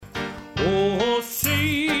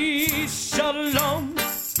Yossi Shalom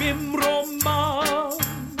Bimroman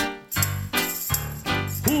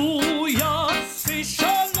Hu Yossi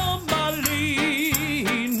Shalom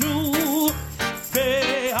Alinu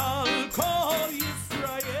Ve'al Kol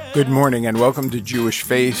Yisrael. Good morning and welcome to Jewish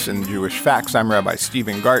Face and Jewish Facts. I'm Rabbi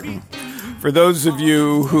Stephen Garten. For those of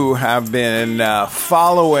you who have been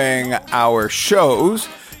following our shows,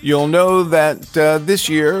 you'll know that this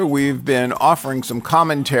year we've been offering some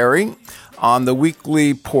commentary on the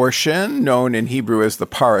weekly portion known in Hebrew as the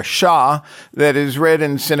Parashah that is read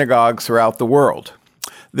in synagogues throughout the world.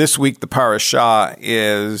 This week the Parashah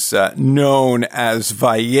is known as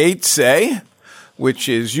Vayetze, which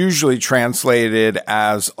is usually translated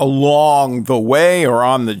as along the way or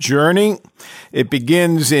on the journey. It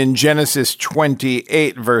begins in Genesis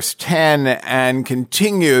 28, verse 10, and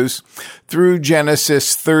continues through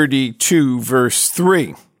Genesis 32, verse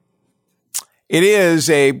 3. It is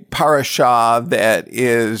a parashah that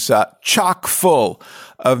is chock full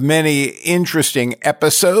of many interesting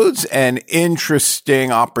episodes and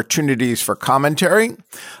interesting opportunities for commentary.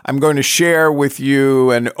 I'm going to share with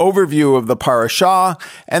you an overview of the parashah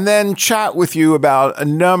and then chat with you about a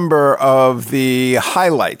number of the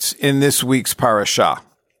highlights in this week's parashah.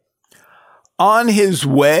 On his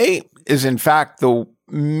way is in fact the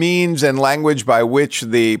means and language by which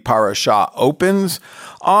the parashah opens.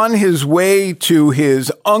 On his way to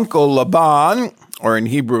his uncle Laban, or in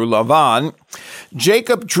Hebrew, Lavan,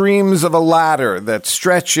 Jacob dreams of a ladder that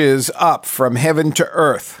stretches up from heaven to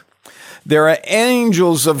earth. There are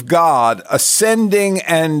angels of God ascending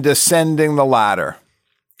and descending the ladder.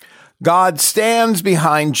 God stands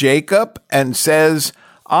behind Jacob and says,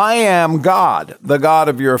 I am God, the God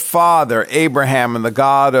of your father Abraham and the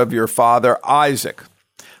God of your father Isaac.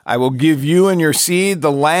 I will give you and your seed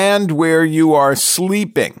the land where you are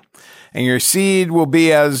sleeping, and your seed will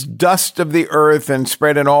be as dust of the earth and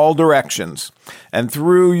spread in all directions. And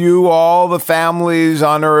through you all the families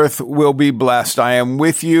on earth will be blessed. I am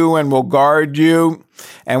with you and will guard you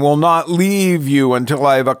and will not leave you until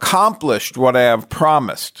I have accomplished what I have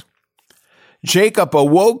promised. Jacob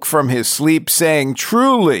awoke from his sleep saying,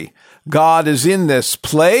 truly, God is in this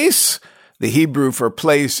place. The Hebrew for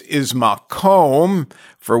place is makom,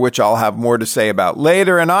 for which I'll have more to say about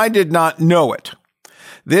later, and I did not know it.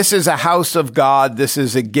 This is a house of God. This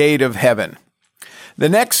is a gate of heaven. The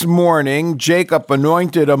next morning, Jacob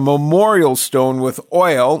anointed a memorial stone with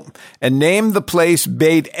oil and named the place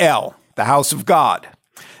Beit El, the house of God.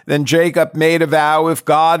 Then Jacob made a vow, if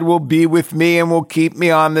God will be with me and will keep me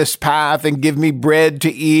on this path and give me bread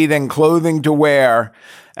to eat and clothing to wear,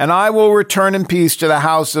 and I will return in peace to the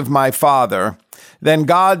house of my father, then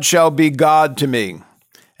God shall be God to me.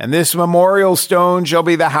 And this memorial stone shall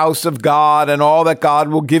be the house of God, and all that God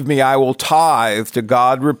will give me I will tithe to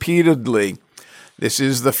God repeatedly. This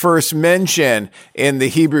is the first mention in the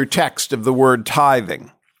Hebrew text of the word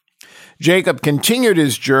tithing. Jacob continued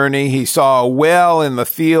his journey. He saw a well in the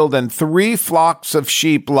field and 3 flocks of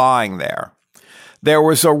sheep lying there. There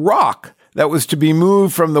was a rock that was to be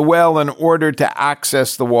moved from the well in order to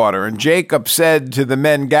access the water. And Jacob said to the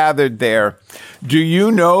men gathered there, do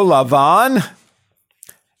you know Lavan?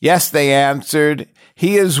 Yes, they answered,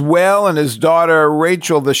 he is well, and his daughter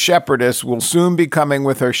Rachel the shepherdess will soon be coming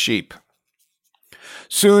with her sheep.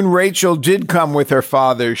 Soon Rachel did come with her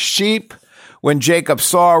father's sheep. When Jacob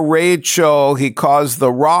saw Rachel, he caused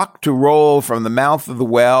the rock to roll from the mouth of the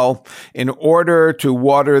well in order to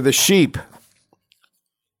water the sheep.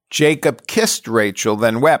 Jacob kissed Rachel,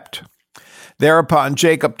 then wept. Thereupon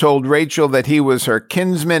Jacob told Rachel that he was her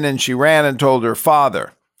kinsman, and she ran and told her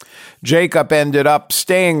father. Jacob ended up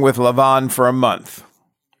staying with Lavan for a month.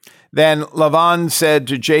 Then Lavan said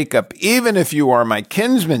to Jacob, even if you are my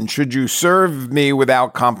kinsman, should you serve me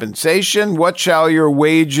without compensation? What shall your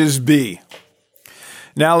wages be?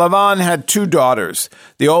 Now Lavan had 2 daughters.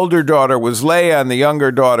 The older daughter was Leah, and the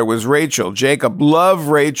younger daughter was Rachel. Jacob loved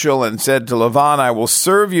Rachel and said to Lavan, I will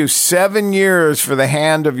serve you 7 years for the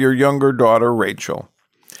hand of your younger daughter Rachel.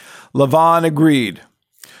 Lavan agreed.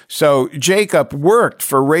 So Jacob worked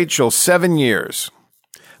for Rachel 7 years,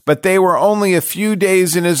 but they were only a few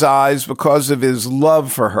days in his eyes because of his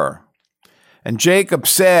love for her. And Jacob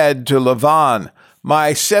said to Lavan,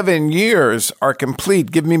 my 7 years are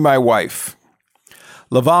complete. Give me my wife.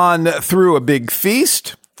 Lavan threw a big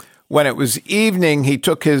feast. When it was evening, he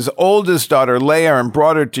took his oldest daughter Leah and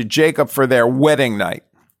brought her to Jacob for their wedding night.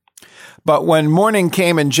 But when morning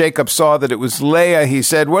came and Jacob saw that it was Leah, he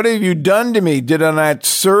said, what have you done to me? Did I not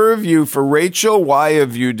serve you for Rachel? Why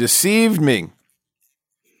have you deceived me?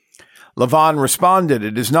 Lavan responded,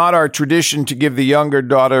 it is not our tradition to give the younger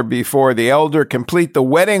daughter before the elder. Complete the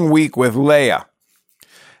wedding week with Leah.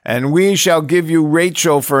 and we shall give you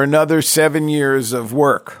Rachel for another 7 years of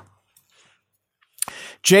work.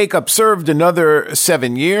 Jacob served another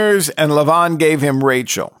 7 years, and Laban gave him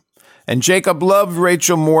Rachel. And Jacob loved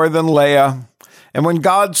Rachel more than Leah. And when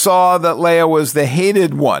God saw that Leah was the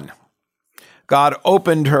hated one, God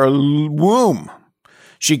opened her womb.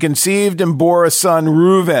 She conceived and bore a son,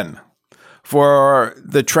 Reuben. For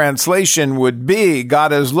the translation would be,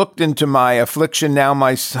 God has looked into my affliction, now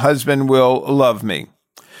my husband will love me.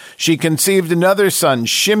 She conceived another son,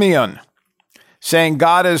 Shimeon, saying,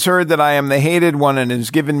 God has heard that I am the hated one and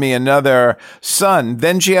has given me another son.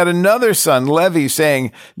 Then she had another son, Levi,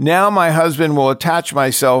 saying, now my husband will attach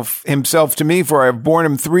himself to me, for I have borne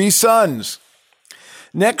him 3 sons.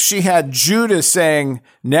 Next she had Judah, saying,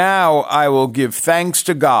 now I will give thanks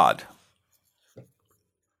to God.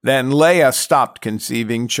 Then Leah stopped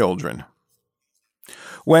conceiving children.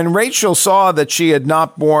 When Rachel saw that she had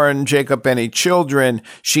not borne Jacob any children,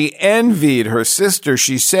 she envied her sister.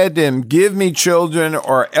 She said to him, give me children,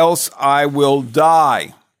 or else I will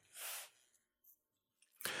die.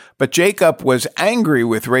 But Jacob was angry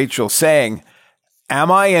with Rachel, saying,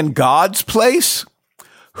 am I in God's place?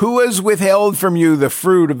 Who has withheld from you the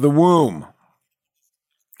fruit of the womb?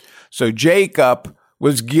 So Jacob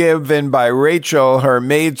was given by Rachel her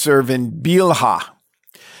maidservant Bilhah.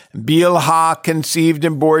 Bilhah conceived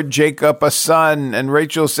and bore Jacob a son, and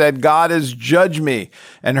Rachel said, God has judged me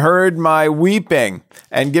and heard my weeping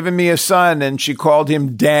and given me a son, and she called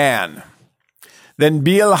him Dan. Then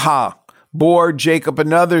Bilhah bore Jacob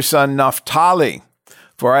another son, Naphtali,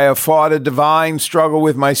 for I have fought a divine struggle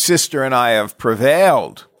with my sister, and I have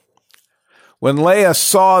prevailed. When Leah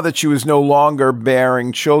saw that she was no longer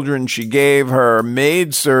bearing children, she gave her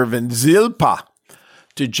maidservant Zilpah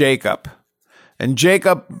to Jacob. And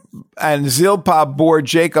Jacob and Zilpah bore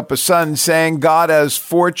Jacob a son, saying, God has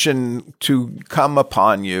fortune to come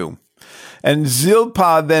upon you. And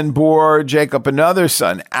Zilpah then bore Jacob another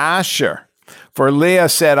son, Asher. For Leah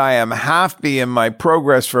said, I am happy in my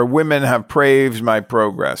progress, for women have praised my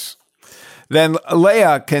progress. Then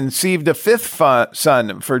Leah conceived a 5th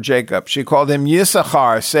son for Jacob. She called him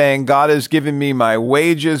Yisachar, saying, God has given me my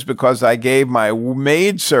wages because I gave my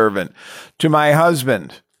maidservant to my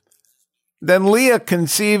husband. Then Leah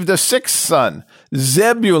conceived a 6th son,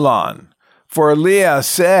 Zebulon. For Leah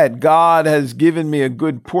said, God has given me a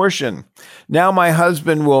good portion. Now my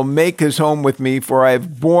husband will make his home with me, for I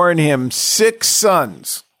have borne him 6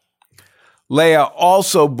 sons. Leah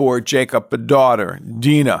also bore Jacob a daughter,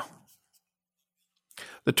 Dinah.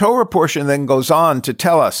 The Torah portion then goes on to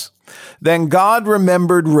tell us, then God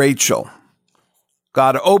remembered Rachel.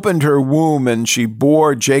 God opened her womb, and she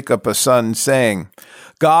bore Jacob a son, saying,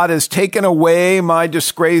 God has taken away my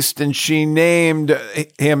disgrace, and she named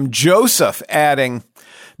him Joseph, adding,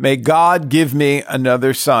 may God give me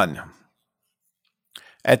another son.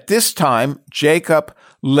 At this time, Jacob,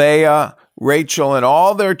 Leah, Rachel, and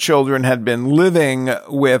all their children had been living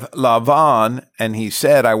with Laban, and he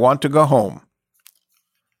said, I want to go home.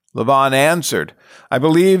 Laban answered, I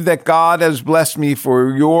believe that God has blessed me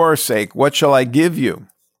for your sake. What shall I give you?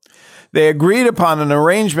 They agreed upon an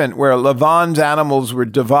arrangement where Laban's animals were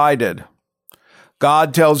divided.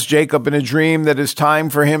 God tells Jacob in a dream that it's time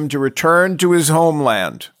for him to return to his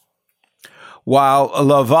homeland, while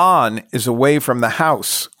Laban is away from the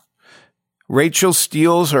house. Rachel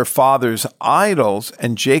steals her father's idols,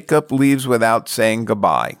 and Jacob leaves without saying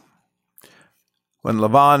goodbye. When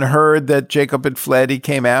Laban heard that Jacob had fled, he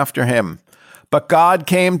came after him. But God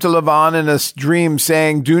came to Laban in a dream,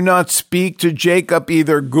 saying, do not speak to Jacob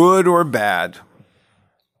either good or bad.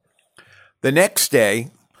 The next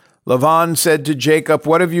day, Laban said to Jacob,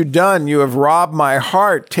 what have you done? You have robbed my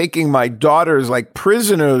heart, taking my daughters like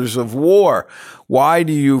prisoners of war. Why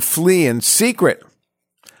do you flee in secret?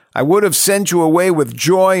 I would have sent you away with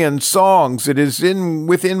joy and songs. It is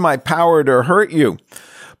within my power to hurt you.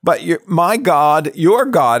 But my God, your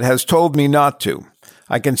God, has told me not to.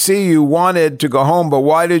 I can see you wanted to go home, but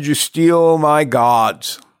why did you steal my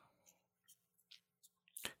gods?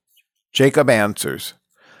 Jacob answers,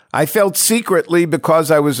 I felt secretly because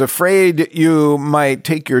I was afraid you might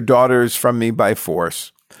take your daughters from me by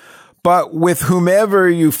force. But with whomever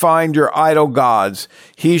you find your idol gods,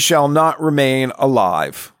 he shall not remain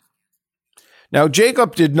alive. Now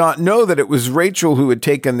Jacob did not know that it was Rachel who had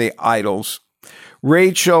taken the idols.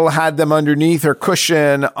 Rachel had them underneath her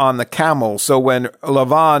cushion on the camel, so when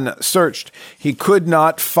Laban searched, he could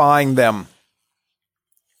not find them.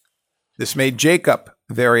 This made Jacob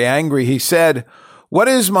very angry. He said, What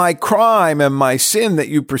is my crime and my sin that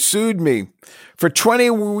you pursued me? For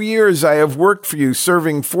 20 years I have worked for you,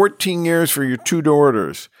 serving 14 years for your 2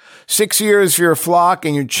 daughters, 6 years for your flock,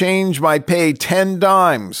 and you changed my pay 10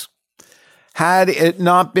 times. Had it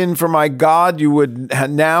not been for my God, you would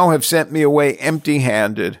now have sent me away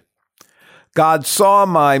empty-handed. God saw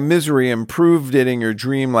my misery and proved it in your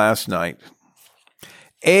dream last night.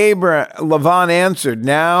 Laban answered,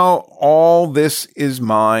 now all this is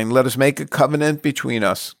mine. Let us make a covenant between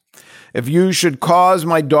us. If you should cause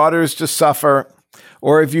my daughters to suffer,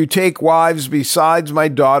 or if you take wives besides my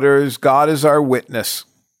daughters, God is our witness.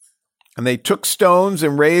 And they took stones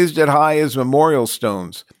and raised it high as memorial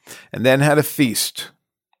stones, and then had a feast.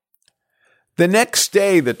 The next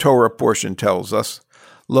day, the Torah portion tells us,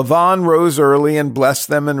 Laban rose early and blessed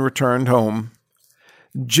them and returned home.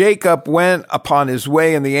 Jacob went upon his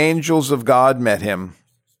way, and the angels of God met him.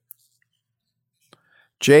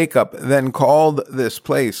 Jacob then called this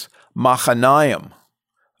place Machanaim,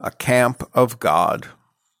 a camp of God.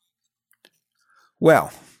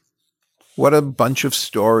 Well, what a bunch of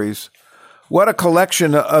stories. What a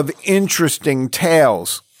collection of interesting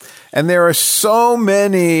tales. And there are so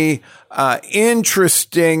many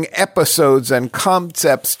interesting episodes and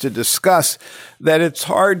concepts to discuss that it's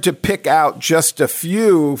hard to pick out just a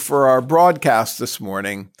few for our broadcast this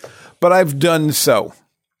morning, but I've done so.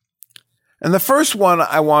 And the first one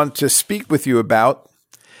I want to speak with you about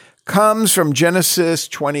comes from Genesis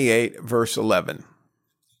 28, verse 11.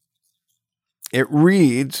 It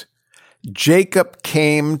reads, Jacob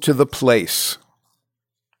came to the place,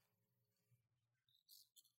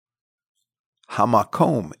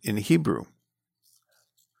 Hamakom in Hebrew.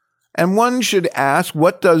 And one should ask,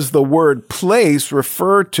 what does the word place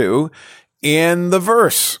refer to in the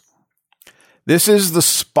verse? This is the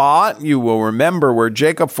spot, you will remember, where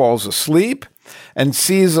Jacob falls asleep and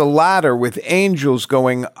sees a ladder with angels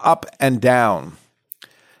going up and down.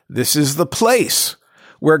 This is the place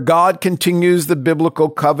where God continues the biblical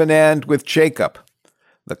covenant with Jacob,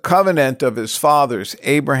 the covenant of his fathers,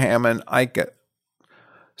 Abraham and Isaac.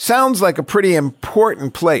 Sounds like a pretty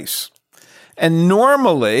important place. And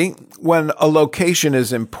normally, when a location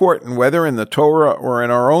is important, whether in the Torah or in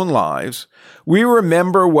our own lives, we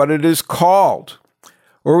remember what it is called,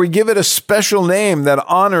 or we give it a special name that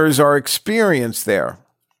honors our experience there.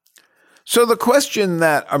 So the question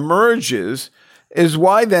that emerges is,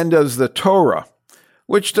 why then does the Torah,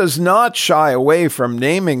 which does not shy away from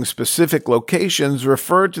naming specific locations,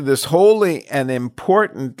 refer to this holy and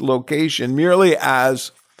important location merely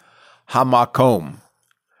as Hamakom,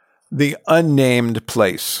 the unnamed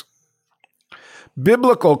place?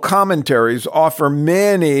 Biblical commentaries offer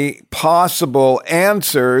many possible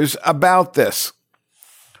answers about this.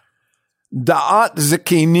 Da'at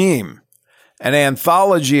Zikinim, an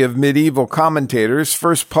anthology of medieval commentators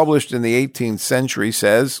first published in the 18th century,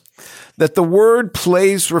 says that the word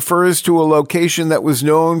place refers to a location that was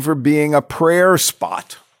known for being a prayer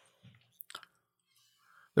spot.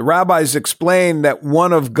 The rabbis explain that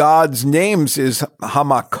one of God's names is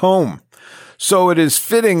Hamakom, so it is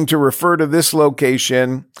fitting to refer to this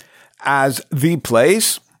location as the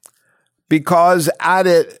place, because at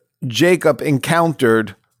it Jacob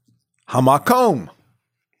encountered Hamakom,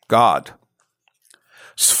 God.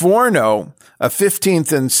 Sforno, a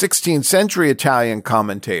 15th and 16th century Italian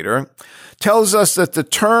commentator, tells us that the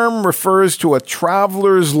term refers to a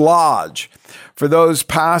traveler's lodge for those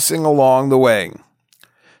passing along the way.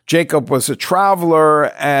 Jacob was a traveler,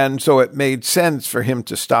 and so it made sense for him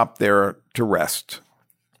to stop there to rest.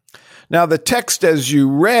 Now, the text as you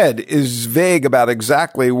read is vague about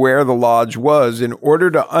exactly where the lodge was in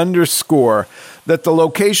order to underscore that the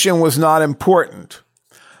location was not important,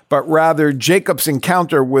 but rather Jacob's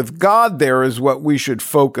encounter with God there is what we should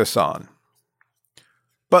focus on.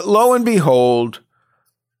 But lo and behold,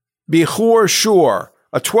 Bihur Shur,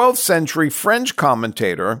 a 12th century French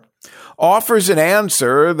commentator, offers an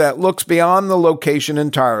answer that looks beyond the location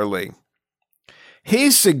entirely.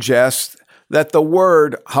 He suggests that the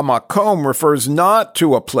word Hamakom refers not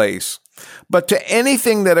to a place, but to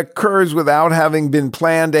anything that occurs without having been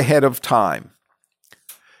planned ahead of time.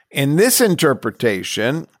 In this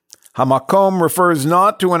interpretation, Hamakom refers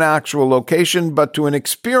not to an actual location, but to an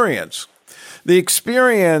experience, the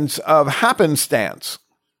experience of happenstance.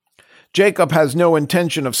 Jacob has no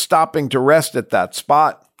intention of stopping to rest at that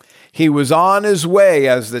spot. He was on his way,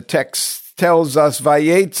 as the text tells us,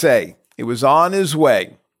 Vayetze. He was on his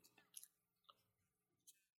way.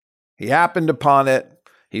 He happened upon it.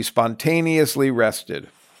 He spontaneously rested.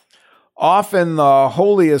 Often the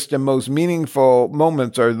holiest and most meaningful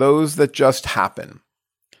moments are those that just happen.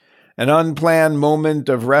 An unplanned moment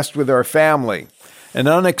of rest with our family, an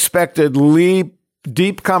unexpected leap,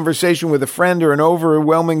 deep conversation with a friend, or an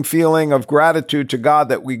overwhelming feeling of gratitude to God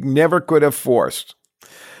that we never could have forced.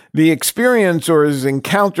 The experience or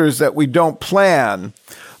encounters that we don't plan,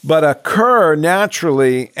 but occur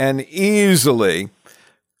naturally and easily,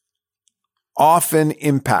 often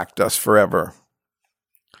impact us forever.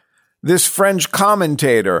 This French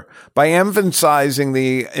commentator, by emphasizing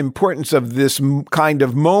the importance of this kind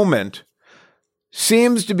of moment,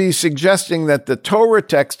 seems to be suggesting that the Torah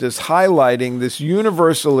text is highlighting this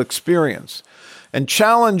universal experience and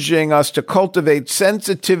challenging us to cultivate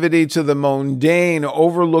sensitivity to the mundane,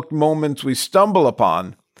 overlooked moments we stumble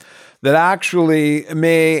upon that actually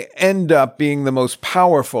may end up being the most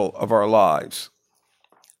powerful of our lives.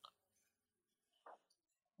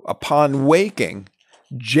 Upon waking,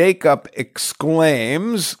 Jacob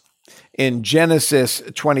exclaims in Genesis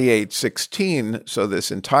 28:16, so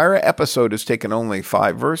this entire episode has taken only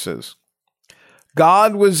 5 verses,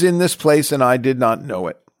 "God was in this place and I did not know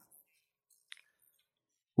it."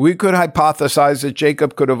 We could hypothesize that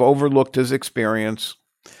Jacob could have overlooked his experience.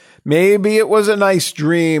 Maybe it was a nice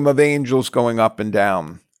dream of angels going up and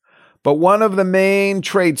down. But one of the main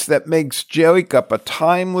traits that makes Jacob a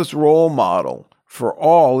timeless role model for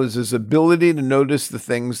all is his ability to notice the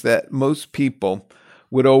things that most people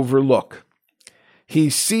would overlook. He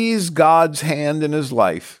sees God's hand in his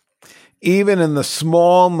life, even in the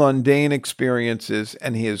small, mundane experiences,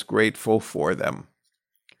 and he is grateful for them.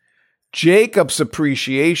 Jacob's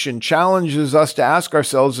appreciation challenges us to ask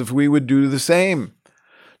ourselves if we would do the same.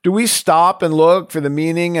 Do we stop and look for the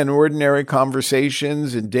meaning in ordinary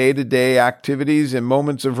conversations and day-to-day activities and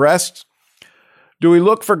moments of rest? Do we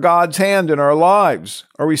look for God's hand in our lives?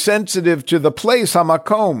 Are we sensitive to the place,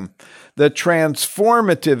 hamakom, the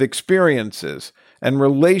transformative experiences and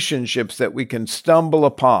relationships that we can stumble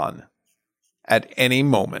upon at any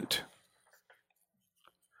moment?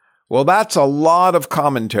 Well, that's a lot of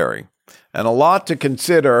commentary and a lot to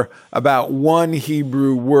consider about one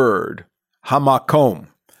Hebrew word, hamakom,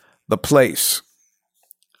 the place.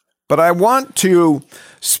 But I want to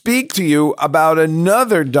speak to you about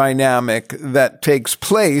another dynamic that takes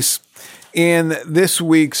place in this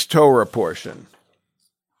week's Torah portion.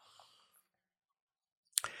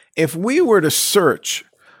 If we were to search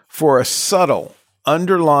for a subtle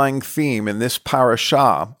underlying theme in this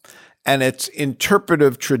parashah and its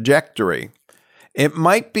interpretive trajectory, it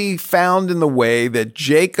might be found in the way that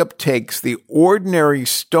Jacob takes the ordinary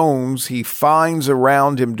stones he finds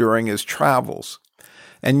around him during his travels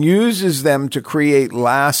and uses them to create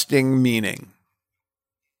lasting meaning.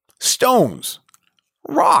 Stones,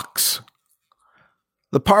 rocks.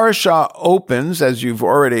 The parashah opens, as you've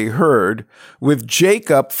already heard, with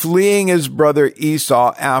Jacob fleeing his brother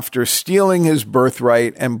Esau after stealing his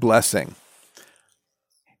birthright and blessing.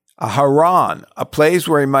 Haran, a place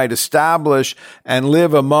where he might establish and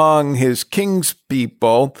live among his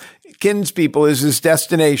kinspeople is his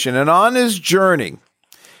destination. And on his journey,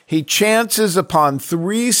 he chances upon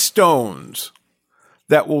 3 stones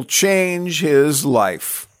that will change his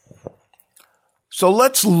life. So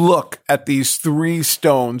let's look at these 3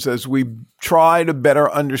 stones as we try to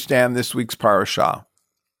better understand this week's parashah.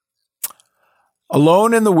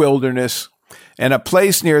 Alone in the wilderness, in a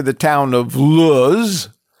place near the town of Luz,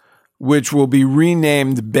 which will be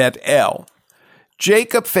renamed Bet-El,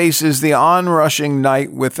 Jacob faces the onrushing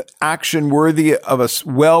night with action worthy of a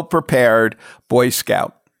well-prepared Boy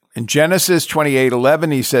Scout. In Genesis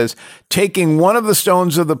 28:11, he says, taking one of the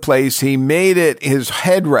stones of the place, he made it his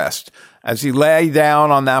headrest as he lay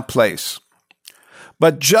down on that place.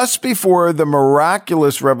 But just before the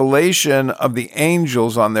miraculous revelation of the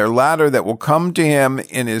angels on their ladder that will come to him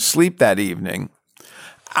in his sleep that evening,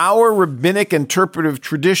 our rabbinic interpretive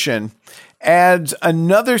tradition adds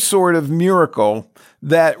another sort of miracle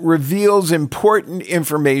that reveals important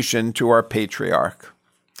information to our patriarch.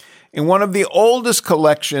 In one of the oldest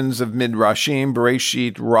collections of Midrashim,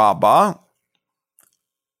 Bereshit Rabbah,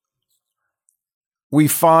 we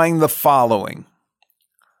find the following.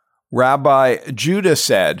 Rabbi Judah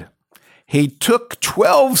said, he took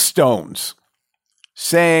 12 stones,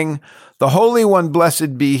 saying, the Holy One,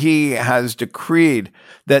 blessed be he, has decreed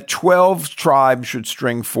that 12 tribes should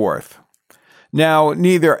spring forth. Now,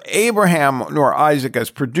 neither Abraham nor Isaac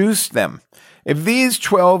has produced them. If these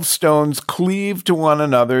 12 stones cleave to one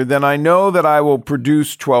another, then I know that I will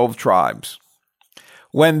produce 12 tribes.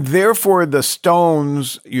 When therefore the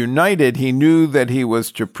stones united, he knew that he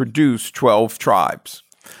was to produce 12 tribes.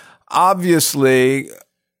 Obviously,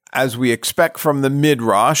 as we expect from the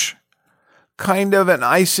Midrash, kind of an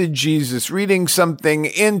eisegesis, reading something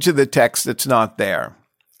into the text that's not there.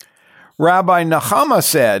 Rabbi Nechama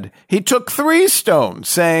said, he took 3 stones,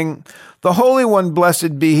 saying, the Holy One,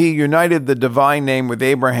 blessed be he, united the divine name with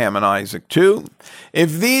Abraham and Isaac too.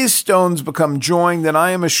 If these stones become joined, then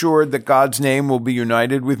I am assured that God's name will be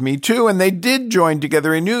united with me too. And they did join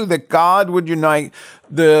together. He knew that God would unite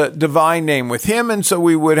the divine name with him, and so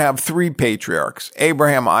we would have 3 patriarchs,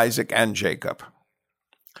 Abraham, Isaac, and Jacob.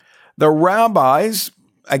 The rabbis,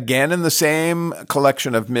 again in the same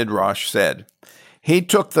collection of Midrash, said, he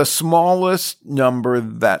took the smallest number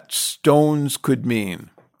that stones could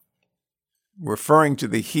mean, referring to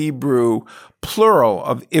the Hebrew plural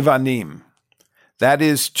of Ivanim. That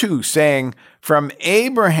is 2, saying, from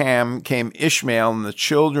Abraham came Ishmael and the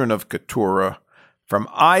children of Keturah. From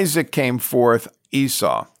Isaac came forth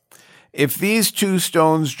Esau. If these 2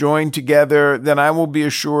 stones join together, then I will be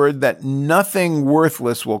assured that nothing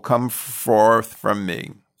worthless will come forth from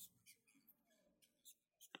me.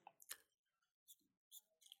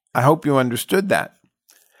 I hope you understood that.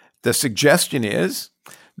 The suggestion is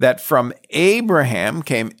that from Abraham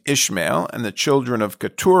came Ishmael and the children of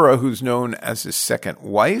Keturah, who's known as his second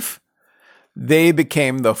wife. They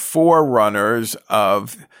became the forerunners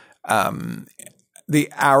of the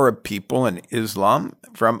Arab people in Islam.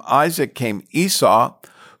 From Isaac came Esau,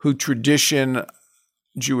 who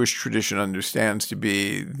Jewish tradition understands to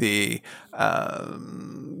be the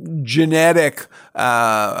genetic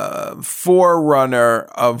forerunner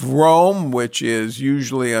of Rome, which is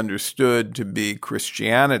usually understood to be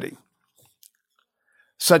Christianity.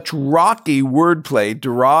 Such rocky wordplay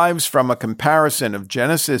derives from a comparison of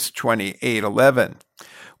Genesis 28:11,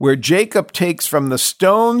 where Jacob takes from the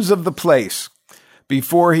stones of the place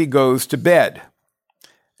before he goes to bed,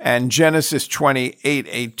 and Genesis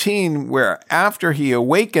 28:18, where after he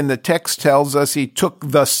awakened, the text tells us he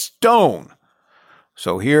took the stone.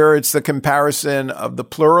 So here it's the comparison of the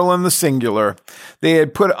plural and the singular they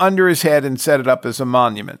had put under his head and set it up as a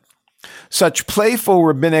monument. Such playful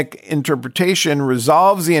rabbinic interpretation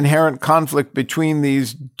resolves the inherent conflict between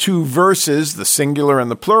these 2 verses, the singular and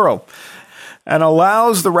the plural, and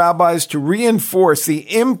allows the rabbis to reinforce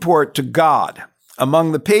the import to God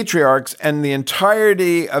among the patriarchs and the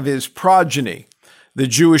entirety of his progeny, the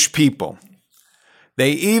Jewish people.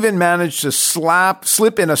 They even managed to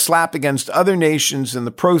slip in a slap against other nations in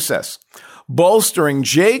the process, bolstering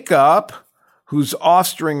Jacob, whose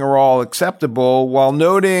offspring are all acceptable, while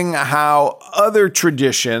noting how other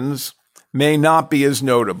traditions may not be as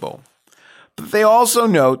notable. But they also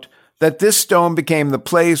note that this stone became the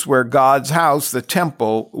place where God's house, the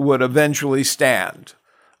temple, would eventually stand.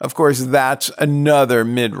 Of course, that's another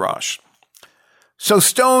midrash. So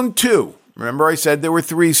stone 2, remember I said there were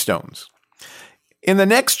 3 stones. In the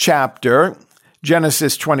next chapter,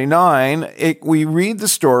 Genesis 29, we read the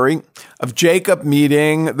story of Jacob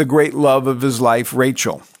meeting the great love of his life,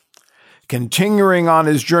 Rachel. Continuing on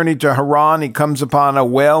his journey to Haran, he comes upon a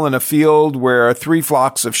well in a field where 3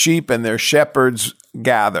 flocks of sheep and their shepherds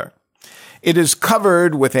gather. It is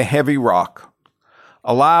covered with a heavy rock,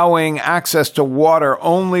 allowing access to water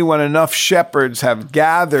only when enough shepherds have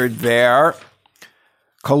gathered their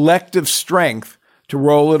collective strength to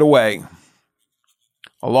roll it away.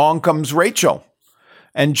 Along comes Rachel,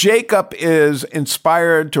 and Jacob is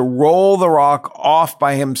inspired to roll the rock off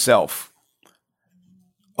by himself,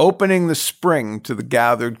 opening the spring to the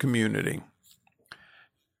gathered community.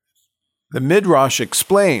 The Midrash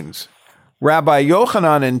explains, Rabbi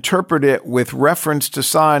Yochanan interpreted it with reference to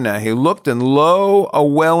Sinai. He looked, and lo, a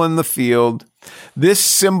well in the field. This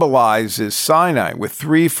symbolizes Sinai with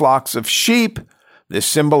 3 flocks of sheep. This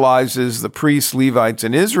symbolizes the priests, Levites,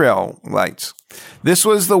 and Israelites. This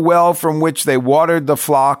was the well from which they watered the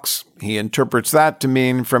flocks. He interprets that to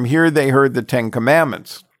mean from here they heard the 10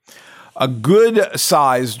 commandments. A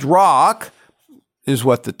good-sized rock is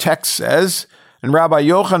what the text says, and Rabbi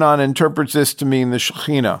Yochanan interprets this to mean the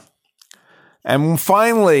Shekhinah. And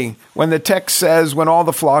finally, when the text says, when all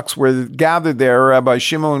the flocks were gathered there, Rabbi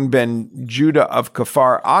Shimon ben Judah of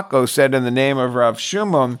Kfar Akko said in the name of Rav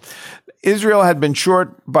Shimon, Israel had been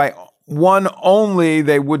short by one only,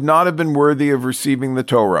 they would not have been worthy of receiving the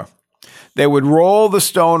Torah. They would roll the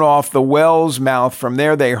stone off the well's mouth. From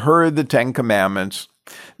there they heard the 10 commandments.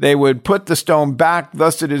 They would put the stone back.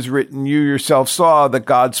 Thus it is written, you yourself saw that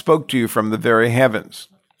God spoke to you from the very heavens.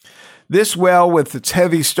 This well with its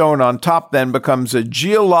heavy stone on top then becomes a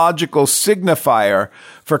geological signifier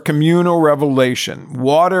for communal revelation.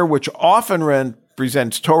 Water, which often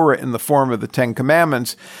represents Torah in the form of the 10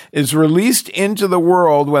 commandments, is released into the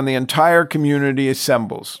world when the entire community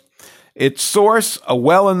assembles. Its source, a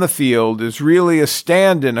well in the field, is really a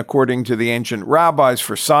stand-in, according to the ancient rabbis,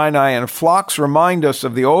 for Sinai, and flocks remind us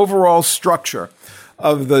of the overall structure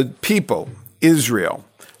of the people, Israel,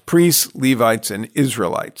 priests, Levites, and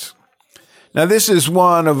Israelites. Now, this is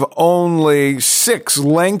one of only 6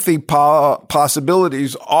 lengthy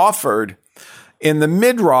possibilities offered in the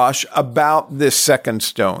Midrash about this second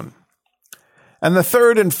stone. And the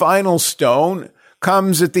third and final stone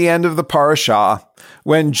comes at the end of the parashah,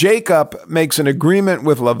 when Jacob makes an agreement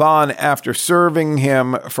with Laban after serving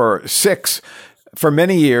him for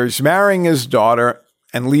many years, marrying his daughter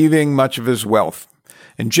and leaving much of his wealth.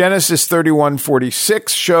 And Genesis 31:46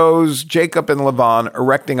 shows Jacob and Laban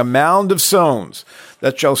erecting a mound of stones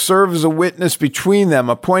that shall serve as a witness between them,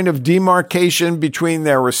 a point of demarcation between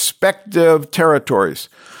their respective territories,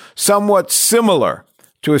 somewhat similar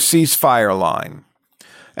to a ceasefire line.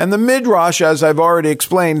 And the Midrash, as I've already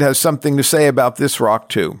explained, has something to say about this rock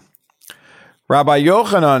too. Rabbi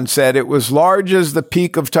Yochanan said it was large as the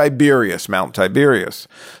peak of Tiberias, Mount Tiberias.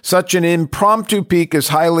 Such an impromptu peak is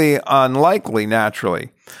highly unlikely,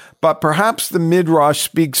 naturally, but perhaps the Midrash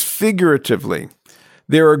speaks figuratively.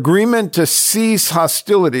 Their agreement to cease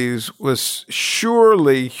hostilities was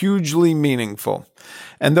surely hugely meaningful.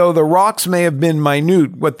 And though the rocks may have been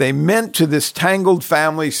minute, what they meant to this tangled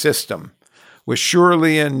family system was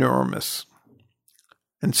surely enormous.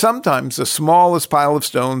 And sometimes the smallest pile of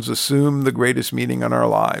stones assume the greatest meaning in our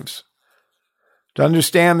lives. To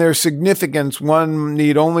understand their significance, one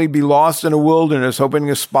need only be lost in a wilderness hoping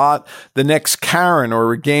to spot the next cairn or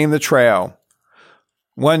regain the trail.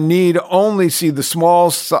 One need only see the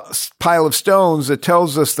small pile of stones that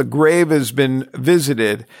tells us the grave has been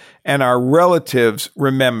visited and our relatives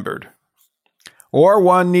remembered. Or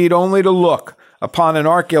one need only to look upon an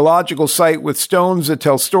archaeological site with stones that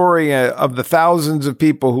tell story of the thousands of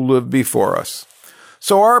people who lived before us.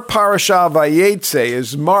 So our parashah Vayetze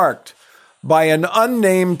is marked by an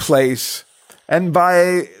unnamed place and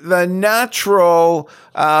by the natural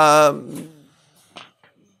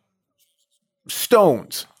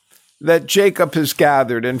stones that Jacob has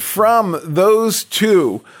gathered. And from those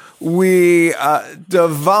two, we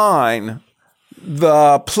divine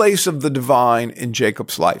the place of the divine in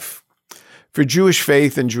Jacob's life. For Jewish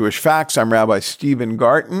Faith and Jewish Facts, I'm Rabbi Stephen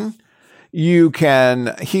Garten. You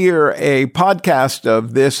can hear a podcast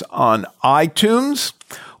of this on iTunes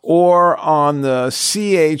or on the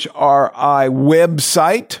CHRI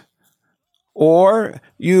website, or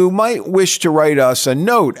you might wish to write us a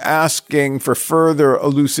note asking for further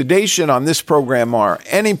elucidation on this program or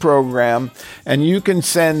any program, and you can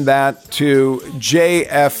send that to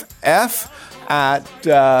jff@chri.ca.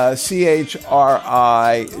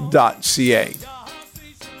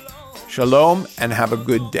 Shalom and have a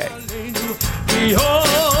good day.